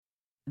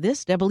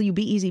This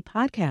WBEZ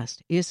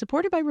podcast is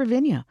supported by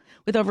Ravinia,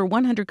 with over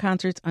 100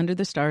 concerts under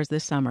the stars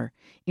this summer,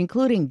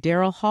 including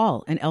Daryl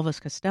Hall and Elvis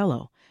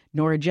Costello,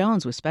 Norah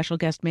Jones with special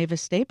guest Mavis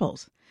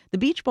Staples, The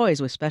Beach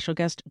Boys with special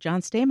guest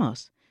John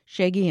Stamos,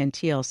 Shaggy and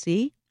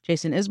TLC,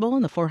 Jason Isbell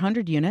and the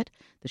 400 Unit,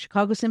 the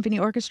Chicago Symphony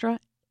Orchestra,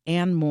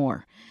 and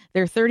more.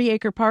 Their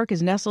 30-acre park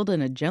is nestled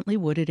in a gently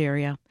wooded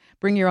area.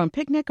 Bring your own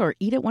picnic or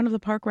eat at one of the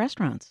park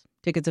restaurants.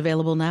 Tickets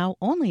available now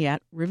only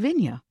at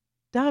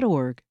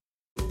ravinia.org.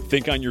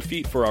 Think on your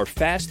feet for our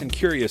Fast and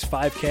Curious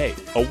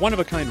 5K, a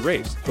one-of-a-kind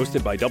race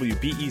hosted by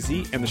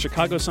WBEZ and the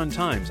Chicago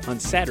Sun-Times on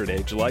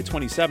Saturday, July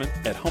 27th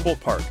at Humboldt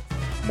Park.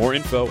 More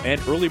info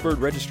and early bird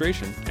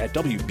registration at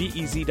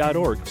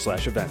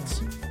wbez.org/events.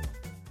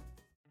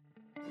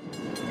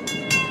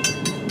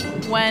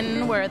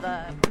 When were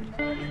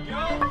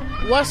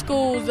what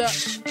schools?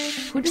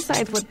 Who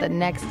decides what the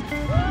next?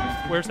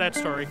 Where's that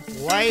story?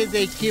 Why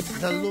they keep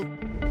the loop?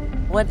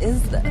 What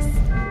is this?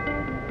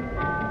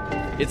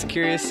 It's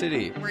Curious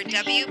City, where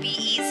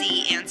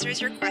WBEZ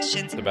answers your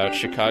questions about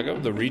Chicago,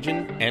 the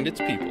region, and its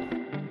people.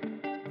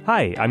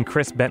 Hi, I'm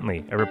Chris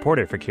Bentley, a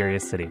reporter for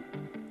Curious City.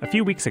 A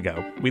few weeks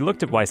ago, we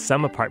looked at why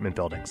some apartment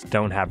buildings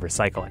don't have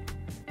recycling.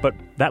 But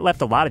that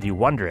left a lot of you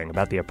wondering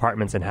about the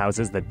apartments and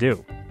houses that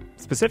do.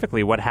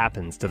 Specifically, what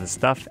happens to the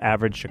stuff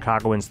average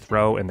Chicagoans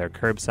throw in their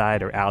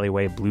curbside or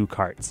alleyway blue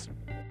carts.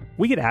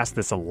 We get asked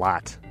this a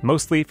lot,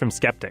 mostly from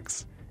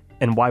skeptics.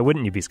 And why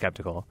wouldn't you be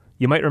skeptical?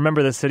 You might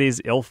remember the city's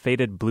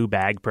ill-fated blue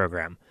bag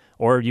program,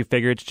 or you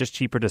figure it's just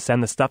cheaper to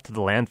send the stuff to the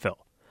landfill.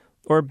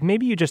 Or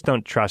maybe you just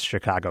don't trust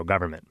Chicago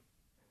government.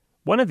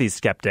 One of these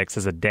skeptics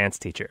is a dance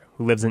teacher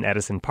who lives in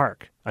Edison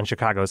Park on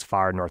Chicago's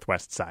far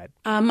northwest side.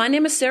 My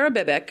name is Sarah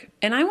Bibick,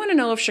 and I want to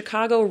know if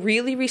Chicago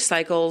really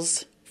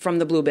recycles from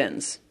the blue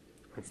bins.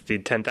 It's the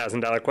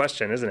 $10,000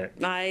 question, isn't it?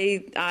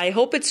 I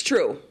hope it's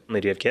true. Do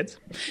you have kids?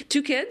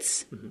 2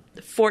 kids,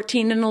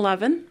 14 and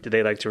 11. Do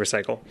they like to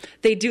recycle?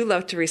 They do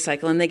love to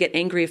recycle, and they get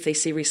angry if they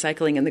see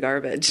recycling in the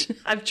garbage.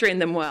 I've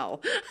trained them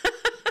well.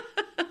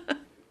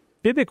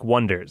 Bibick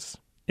wonders,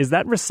 is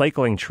that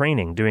recycling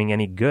training doing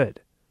any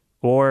good?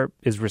 Or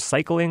is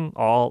recycling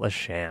all a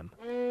sham?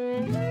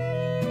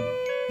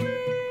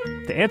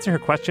 To answer her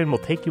question, we'll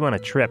take you on a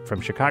trip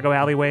from Chicago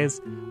alleyways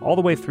all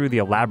the way through the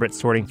elaborate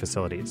sorting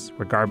facilities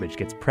where garbage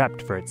gets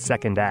prepped for its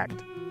second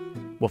act.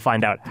 We'll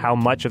find out how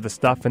much of the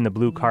stuff in the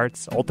blue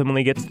carts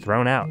ultimately gets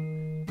thrown out.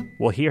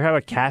 We'll hear how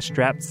a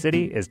cash-strapped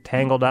city is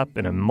tangled up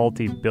in a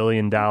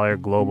multi-billion-dollar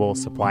global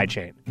supply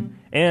chain.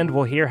 And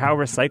we'll hear how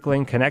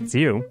recycling connects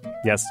you,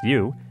 yes,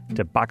 you,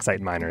 to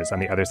bauxite miners on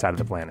the other side of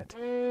the planet.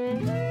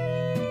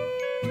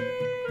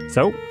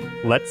 So,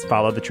 let's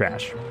follow the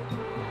trash.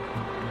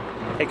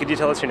 Hey, could you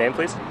tell us your name,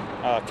 please?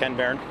 Ken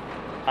Barron.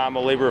 I'm a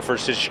laborer for the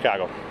City of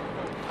Chicago.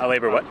 A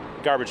laborer what?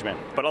 Garbage man.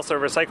 But also a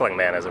recycling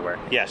man, as it were.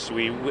 Yes,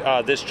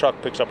 this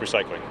truck picks up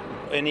recycling.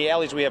 In the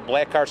alleys, we have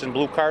black carts and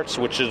blue carts,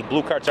 which is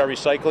blue carts are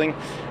recycling.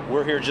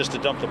 We're here just to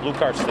dump the blue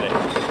carts today.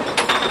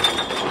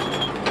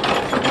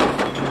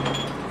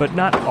 But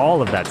not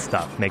all of that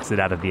stuff makes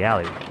it out of the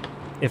alleyway.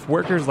 If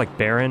workers like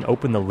Barron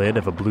open the lid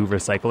of a blue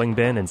recycling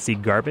bin and see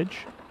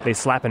garbage, they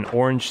slap an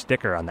orange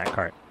sticker on that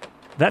cart.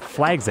 That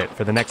flags it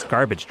for the next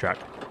garbage truck,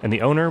 and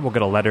the owner will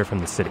get a letter from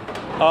the city.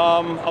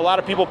 A lot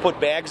of people put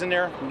bags in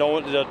there.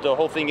 No, the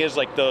whole thing is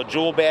like the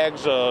Jewel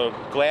bags,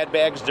 Glad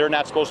bags, they're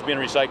not supposed to be in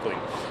recycling.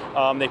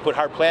 They put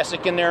hard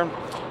plastic in there.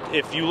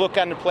 If you look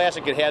on the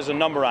plastic, it has a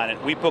number on it.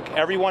 We pick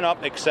everyone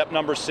up except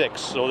number 6.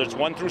 So there's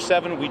 1 through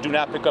 7. We do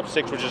not pick up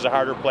 6, which is a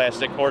harder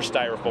plastic, or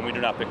styrofoam we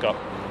do not pick up.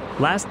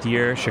 Last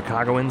year,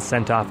 Chicagoans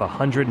sent off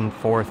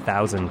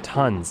 104,000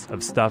 tons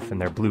of stuff in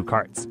their blue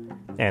carts,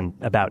 and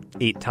about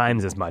 8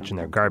 times as much in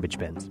their garbage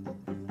bins.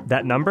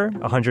 That number,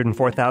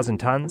 104,000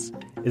 tons,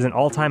 is an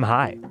all-time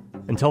high.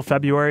 Until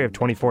February of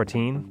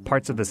 2014,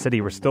 parts of the city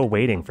were still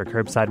waiting for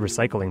curbside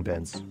recycling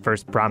bins,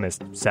 first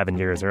promised 7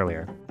 years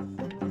earlier.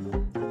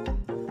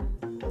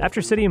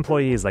 After city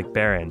employees like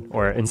Barron,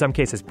 or in some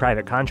cases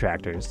private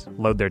contractors,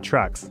 load their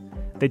trucks,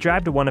 they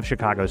drive to one of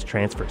Chicago's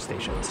transfer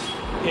stations.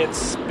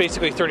 It's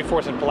basically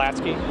 34th and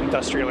Pulaski,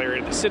 industrial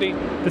area of the city.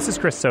 This is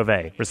Chris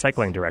Sauvé,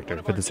 recycling director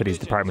for the city's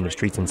Department of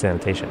Streets and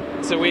Sanitation.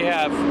 So we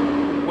have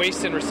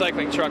waste and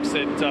recycling trucks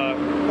that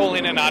pull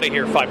in and out of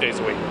here 5 days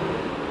a week.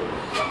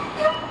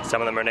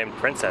 Some of them are named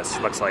Princess,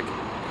 looks like.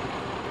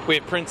 We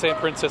have prince and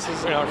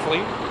princesses in our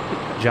fleet.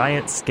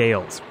 Giant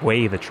scales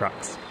weigh the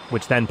trucks,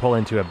 which then pull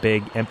into a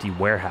big, empty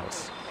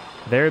warehouse.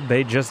 There,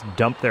 they just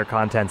dump their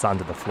contents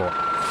onto the floor.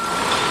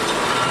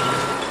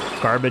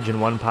 Garbage in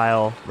one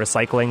pile,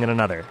 recycling in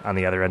another on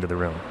the other end of the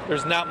room.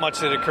 There's not much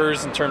that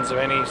occurs in terms of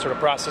any sort of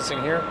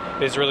processing here.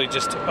 It's really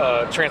just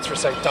a transfer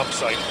site, dump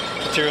site.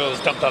 Material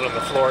is dumped out on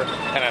the floor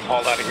and then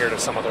hauled out of here to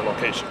some other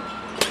location.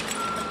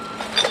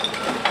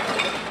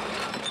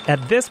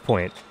 At this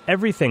point,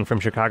 everything from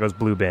Chicago's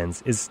blue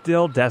bins is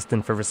still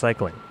destined for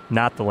recycling,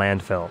 not the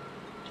landfill.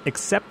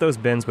 Except those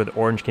bins with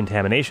orange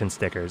contamination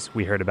stickers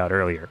we heard about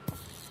earlier.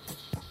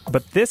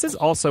 But this is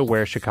also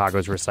where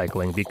Chicago's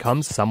recycling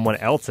becomes someone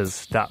else's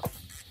stuff.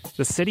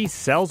 The city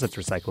sells its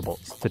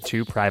recyclables to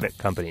 2 private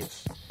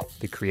companies.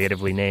 the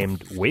creatively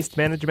named Waste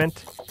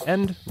Management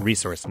and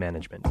Resource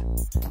Management.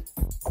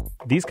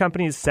 These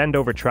companies send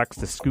over trucks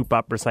to scoop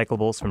up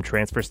recyclables from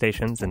transfer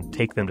stations and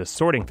take them to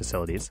sorting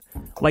facilities,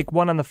 like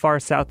one on the far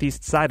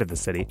southeast side of the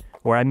city,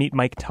 where I meet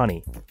Mike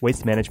Tunney,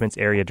 Waste Management's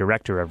area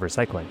director of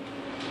recycling.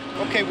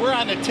 Okay, we're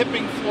on the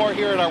tipping floor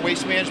here at our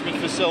waste management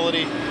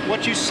facility.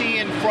 What you see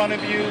in front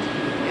of you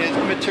is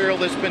material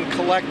that's been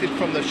collected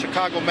from the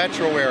Chicago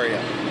metro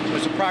area.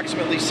 There's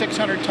approximately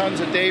 600 tons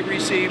a day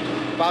received,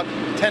 about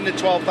 10 to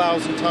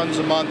 12,000 tons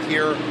a month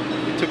here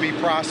to be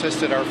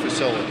processed at our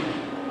facility.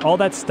 All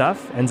that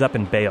stuff ends up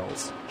in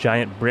bales,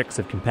 giant bricks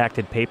of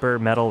compacted paper,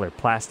 metal, or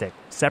plastic,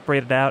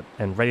 separated out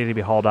and ready to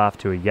be hauled off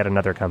to yet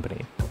another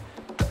company.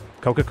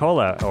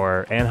 Coca-Cola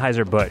or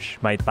Anheuser-Busch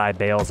might buy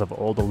bales of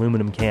old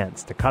aluminum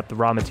cans to cut the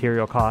raw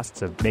material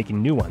costs of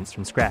making new ones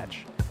from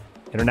scratch.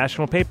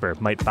 International Paper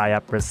might buy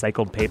up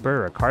recycled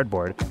paper or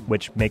cardboard,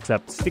 which makes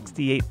up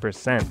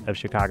 68% of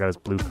Chicago's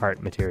blue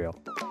cart material.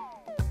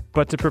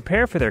 But to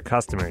prepare for their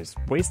customers,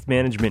 Waste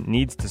Management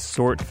needs to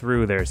sort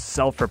through their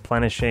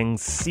self-replenishing,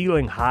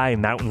 ceiling-high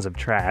mountains of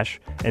trash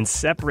and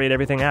separate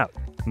everything out,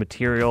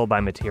 material by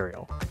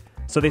material.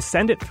 So they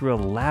send it through a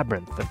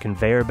labyrinth of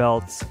conveyor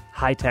belts,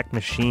 high-tech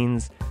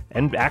machines,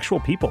 and actual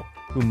people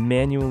who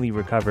manually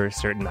recover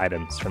certain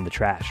items from the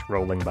trash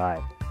rolling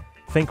by.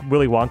 Think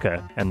Willy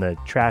Wonka and the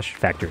trash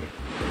factory.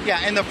 Yeah,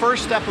 and the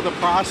first step of the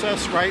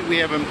process, right, we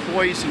have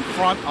employees in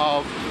front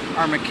of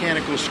our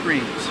mechanical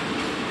screens,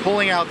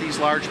 pulling out these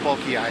large,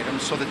 bulky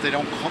items so that they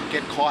don't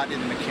get caught in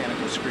the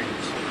mechanical screens.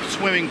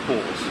 Swimming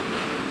pools,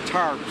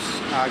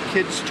 tarps,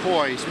 kids'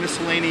 toys,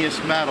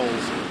 miscellaneous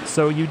metals.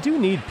 So you do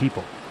need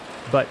people.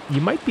 But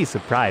you might be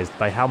surprised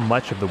by how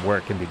much of the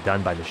work can be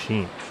done by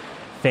machines.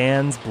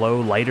 Fans blow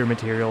lighter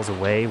materials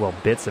away while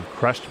bits of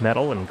crushed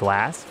metal and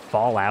glass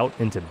fall out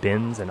into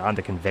bins and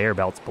onto conveyor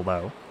belts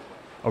below.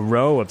 A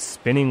row of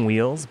spinning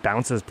wheels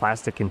bounces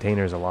plastic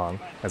containers along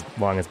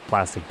as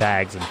plastic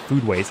bags and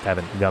food waste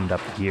haven't gummed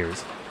up the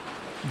gears.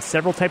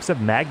 Several types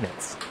of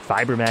magnets,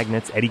 fiber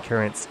magnets, eddy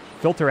currents,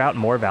 filter out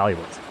more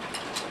valuables.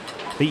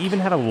 They even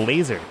have a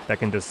laser that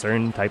can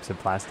discern types of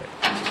plastic.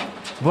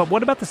 But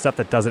what about the stuff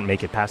that doesn't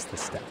make it past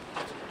this step?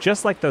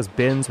 Just like those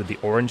bins with the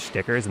orange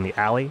stickers in the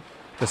alley,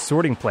 the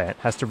sorting plant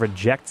has to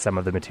reject some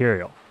of the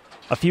material.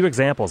 A few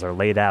examples are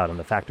laid out on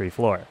the factory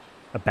floor.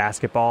 A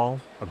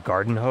basketball, a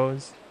garden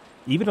hose,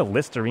 even a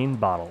Listerine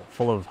bottle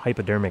full of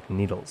hypodermic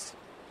needles.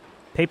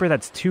 Paper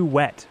that's too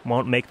wet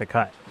won't make the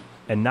cut,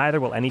 and neither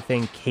will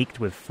anything caked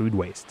with food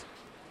waste.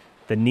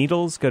 The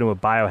needles go to a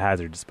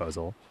biohazard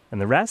disposal,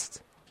 and the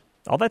rest?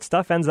 All that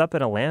stuff ends up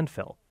in a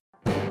landfill.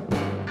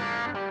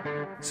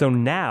 So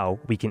now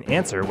we can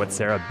answer what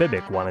Sarah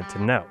Bibick wanted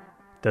to know.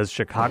 Does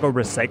Chicago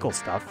recycle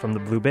stuff from the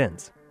blue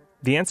bins?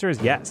 The answer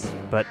is yes,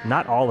 but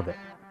not all of it,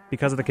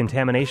 because of the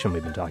contamination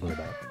we've been talking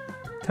about.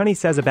 Tunney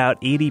says about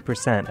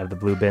 80% of the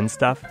blue bin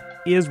stuff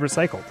is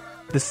recycled.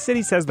 The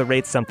city says the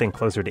rate's something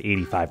closer to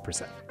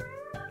 85%.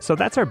 So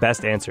that's our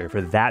best answer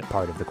for that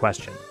part of the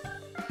question.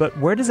 But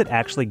where does it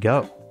actually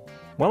go?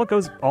 Well, it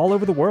goes all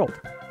over the world.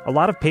 A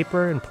lot of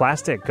paper and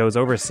plastic goes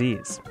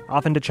overseas,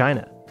 often to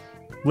China.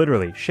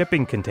 Literally,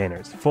 shipping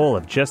containers full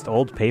of just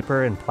old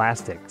paper and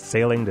plastic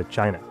sailing to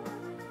China.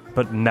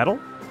 But metal?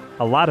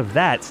 A lot of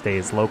that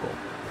stays local.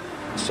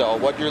 So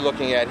what you're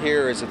looking at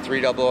here is a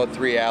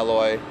 3003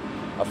 alloy,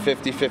 a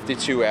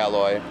 5052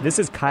 alloy. This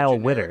is Kyle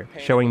Witter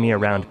showing me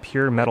around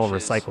pure metal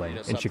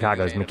recycling in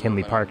Chicago's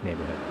McKinley Park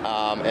neighborhood.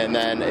 And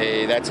then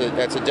that's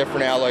a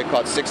different alloy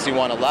called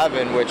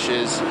 6111, which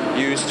is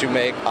used to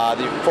make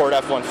the Ford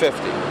F-150.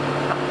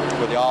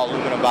 Where the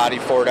all-aluminum body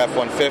Ford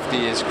F-150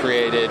 is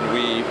created,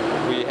 we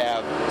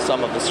have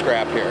some of the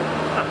scrap here.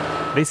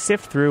 They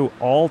sift through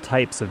all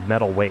types of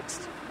metal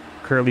waste.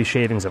 Curly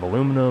shavings of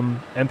aluminum,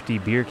 empty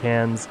beer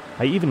cans,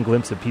 I even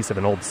glimpse a piece of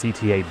an old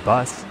CTA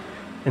bus,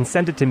 and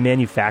send it to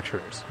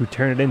manufacturers who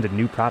turn it into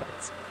new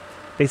products.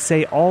 They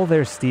say all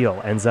their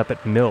steel ends up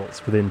at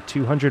mills within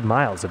 200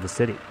 miles of the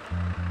city.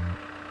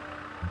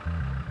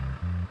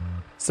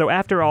 So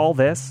after all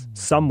this,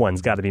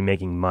 someone's got to be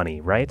making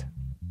money, right?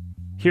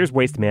 Here's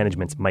Waste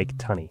Management's Mike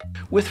Tunney.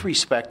 With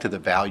respect to the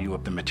value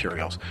of the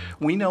materials,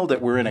 we know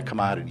that we're in a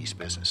commodities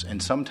business,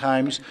 and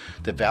sometimes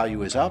the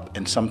value is up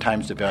and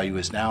sometimes the value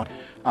is down.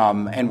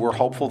 And we're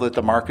hopeful that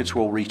the markets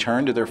will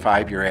return to their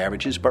 5-year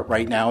averages, but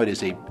right now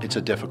it's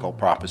a difficult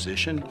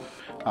proposition,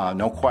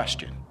 no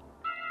question.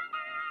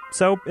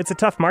 So it's a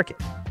tough market,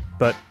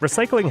 but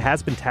recycling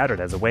has been touted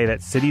as a way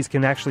that cities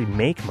can actually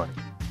make money.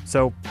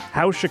 So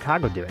how's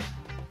Chicago doing?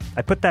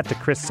 I put that to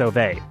Chris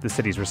Sauvé, the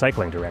city's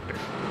recycling director.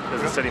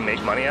 Does the city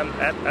make money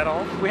at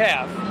all? We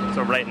have.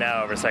 So right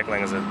now,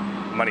 recycling is a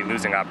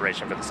money-losing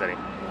operation for the city?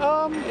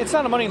 It's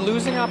not a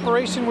money-losing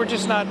operation. We're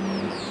not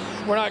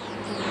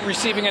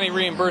receiving any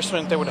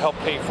reimbursement that would help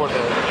pay for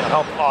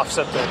help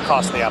offset the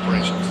cost of the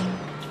operations.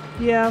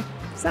 Yeah,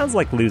 sounds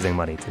like losing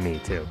money to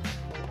me, too.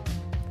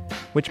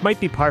 Which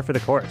might be par for the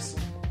course.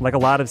 Like a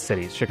lot of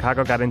cities,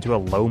 Chicago got into a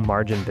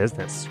low-margin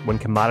business when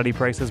commodity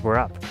prices were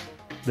up.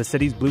 The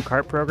city's Blue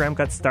Cart program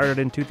got started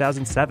in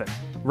 2007,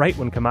 right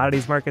when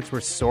commodities markets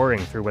were soaring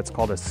through what's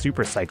called a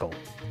super cycle,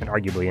 and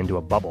arguably into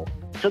a bubble.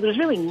 So there's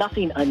really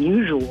nothing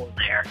unusual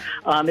there.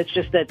 It's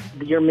just that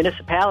your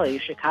municipality,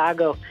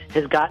 Chicago,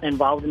 has gotten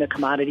involved in the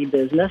commodity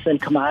business,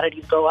 and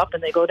commodities go up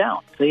and they go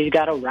down. So you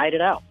got to ride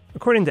it out.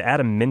 According to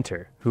Adam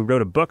Minter, who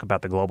wrote a book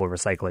about the global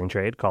recycling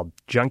trade called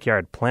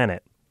Junkyard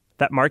Planet,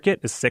 that market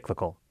is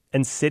cyclical,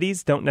 and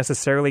cities don't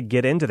necessarily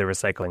get into the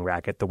recycling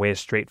racket the way a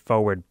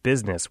straightforward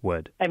business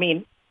would. I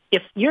mean,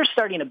 if you're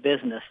starting a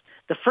business,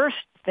 the first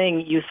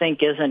thing you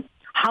think isn't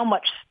how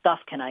much stuff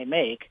can I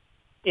make,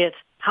 it's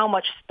how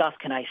much stuff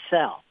can I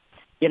sell.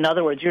 In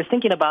other words, you're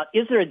thinking about,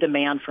 is there a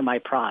demand for my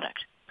product?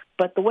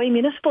 But the way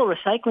municipal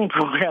recycling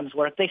programs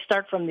work, they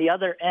start from the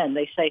other end.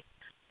 They say,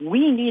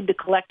 we need to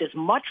collect as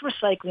much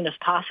recycling as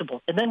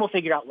possible, and then we'll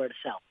figure out where to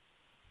sell.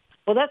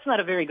 Well, that's not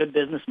a very good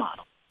business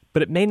model.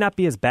 But it may not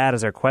be as bad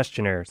as our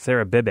questioner,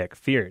 Sarah Bibick,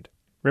 feared.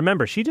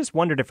 Remember, she just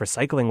wondered if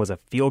recycling was a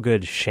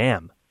feel-good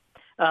sham.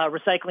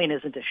 Recycling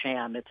isn't a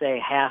sham. It's a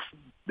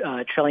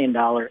 $500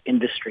 billion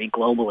industry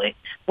globally.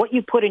 What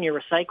you put in your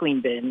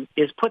recycling bin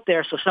is put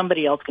there so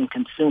somebody else can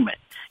consume it.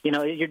 You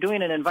know, you're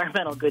doing an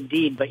environmental good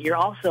deed, but you're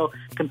also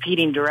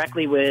competing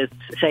directly with,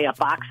 say, a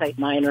bauxite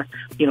miner,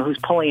 you know, who's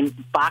pulling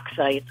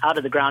bauxite out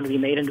of the ground to be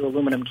made into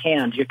aluminum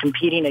cans. You're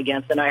competing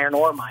against an iron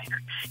ore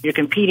miner. You're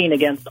competing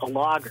against a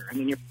logger. I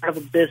mean, you're part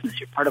of a business.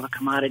 You're part of a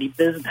commodity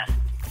business.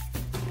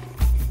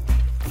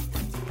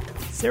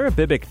 Sarah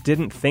Bibick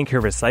didn't think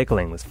her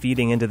recycling was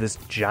feeding into this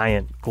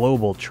giant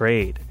global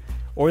trade,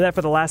 or that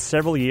for the last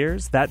several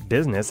years, that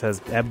business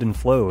has ebbed and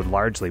flowed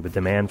largely with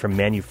demand from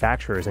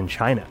manufacturers in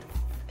China.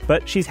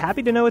 But she's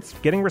happy to know it's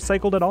getting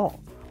recycled at all,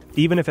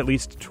 even if at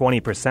least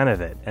 20% of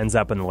it ends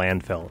up in the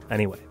landfill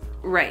anyway.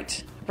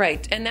 Right.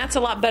 And that's a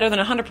lot better than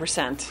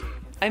 100%.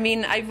 I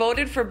mean, I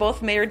voted for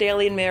both Mayor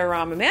Daley and Mayor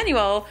Rahm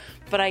Emanuel,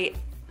 but I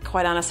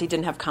quite honestly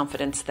didn't have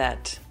confidence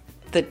that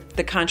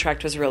the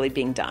contract was really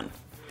being done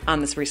on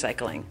this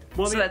recycling.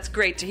 Well, so that's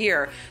great to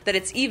hear that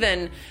it's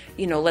even,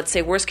 you know, let's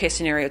say worst case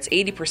scenario, it's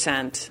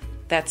 80%.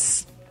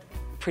 That's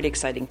pretty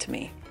exciting to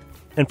me.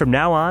 And from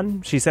now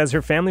on, she says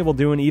her family will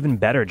do an even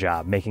better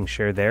job making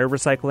sure their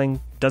recycling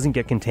doesn't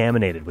get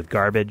contaminated with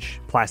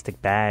garbage,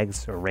 plastic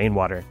bags, or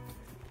rainwater.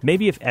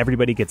 Maybe if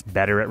everybody gets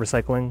better at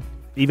recycling,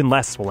 even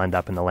less will end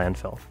up in the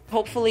landfill.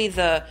 Hopefully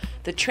the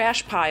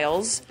trash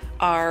piles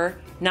are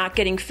not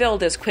getting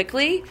filled as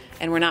quickly,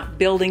 and we're not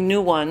building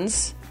new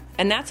ones.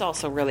 And that's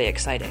also really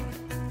exciting.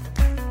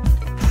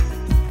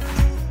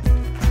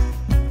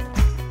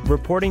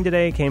 Reporting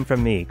today came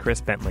from me,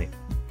 Chris Bentley.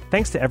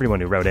 Thanks to everyone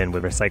who wrote in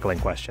with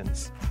recycling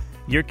questions.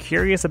 You're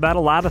curious about a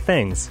lot of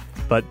things,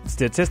 but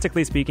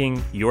statistically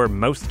speaking, you're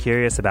most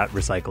curious about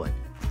recycling.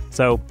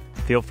 So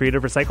feel free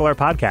to recycle our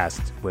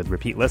podcast with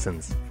repeat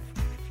listens.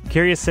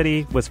 Curious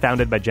City was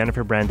founded by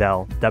Jennifer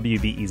Brandel,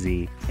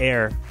 WBEZ,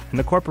 AIR, and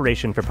the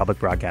Corporation for Public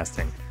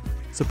Broadcasting.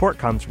 Support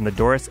comes from the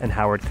Doris and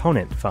Howard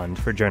Conant Fund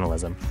for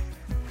Journalism.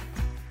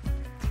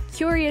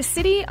 Curious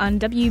City on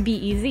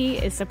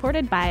WBEZ is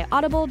supported by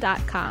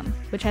Audible.com,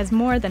 which has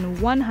more than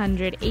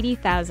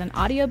 180,000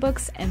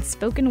 audiobooks and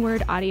spoken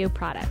word audio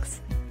products.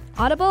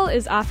 Audible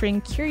is offering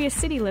Curious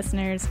City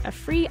listeners a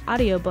free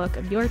audiobook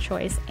of your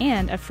choice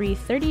and a free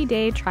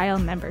 30-day trial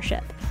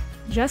membership.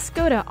 Just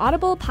go to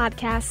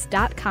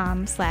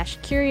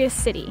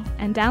audiblepodcast.com/CuriousCity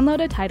and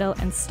download a title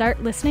and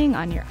start listening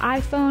on your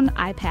iPhone,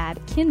 iPad,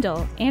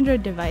 Kindle,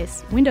 Android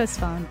device, Windows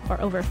Phone, or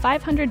over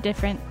 500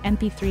 different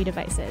MP3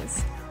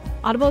 devices.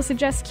 Audible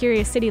suggests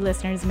Curious City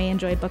listeners may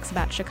enjoy books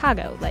about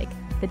Chicago, like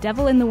The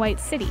Devil in the White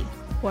City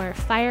or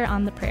Fire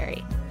on the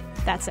Prairie.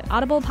 That's at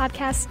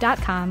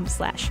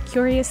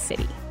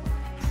audiblepodcast.com/CuriousCity.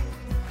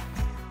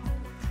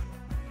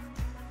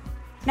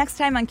 Next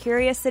time on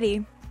Curious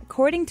City.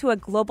 According to a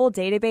global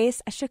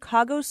database, a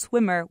Chicago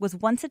swimmer was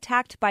once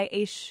attacked by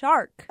a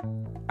shark.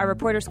 Our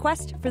reporter's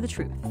quest for the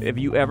truth. Have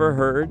you ever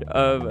heard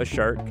of a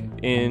shark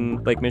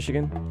in Lake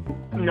Michigan?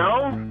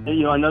 No.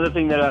 You know, another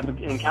thing that I've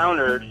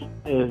encountered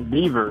is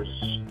beavers.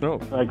 Oh.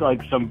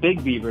 Like some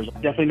big beavers.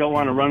 Definitely don't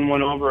want to run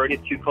one over or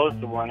get too close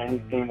to one.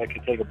 Anything that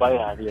could take a bite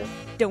out of you.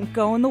 Don't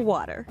go in the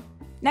water.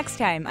 Next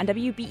time on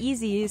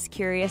WBEZ's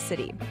Curious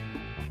City.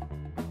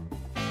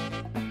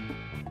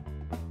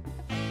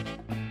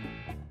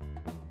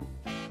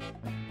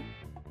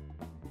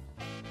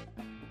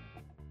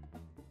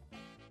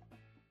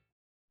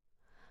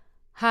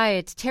 Hi,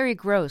 it's Terry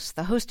Gross,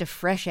 the host of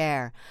Fresh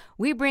Air.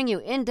 We bring you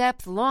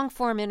in-depth,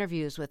 long-form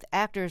interviews with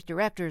actors,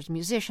 directors,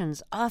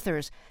 musicians,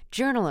 authors,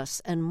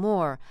 journalists, and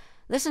more.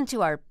 Listen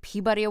to our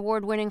Peabody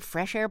Award-winning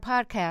Fresh Air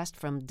podcast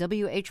from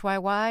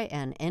WHYY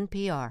and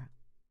NPR.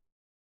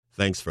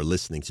 Thanks for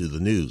listening to the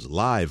news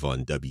live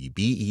on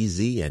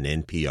WBEZ and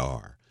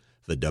NPR.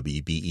 The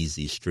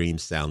WBEZ stream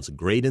sounds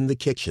great in the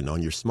kitchen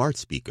on your smart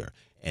speaker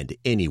and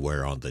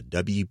anywhere on the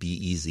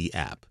WBEZ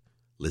app.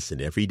 Listen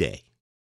every day.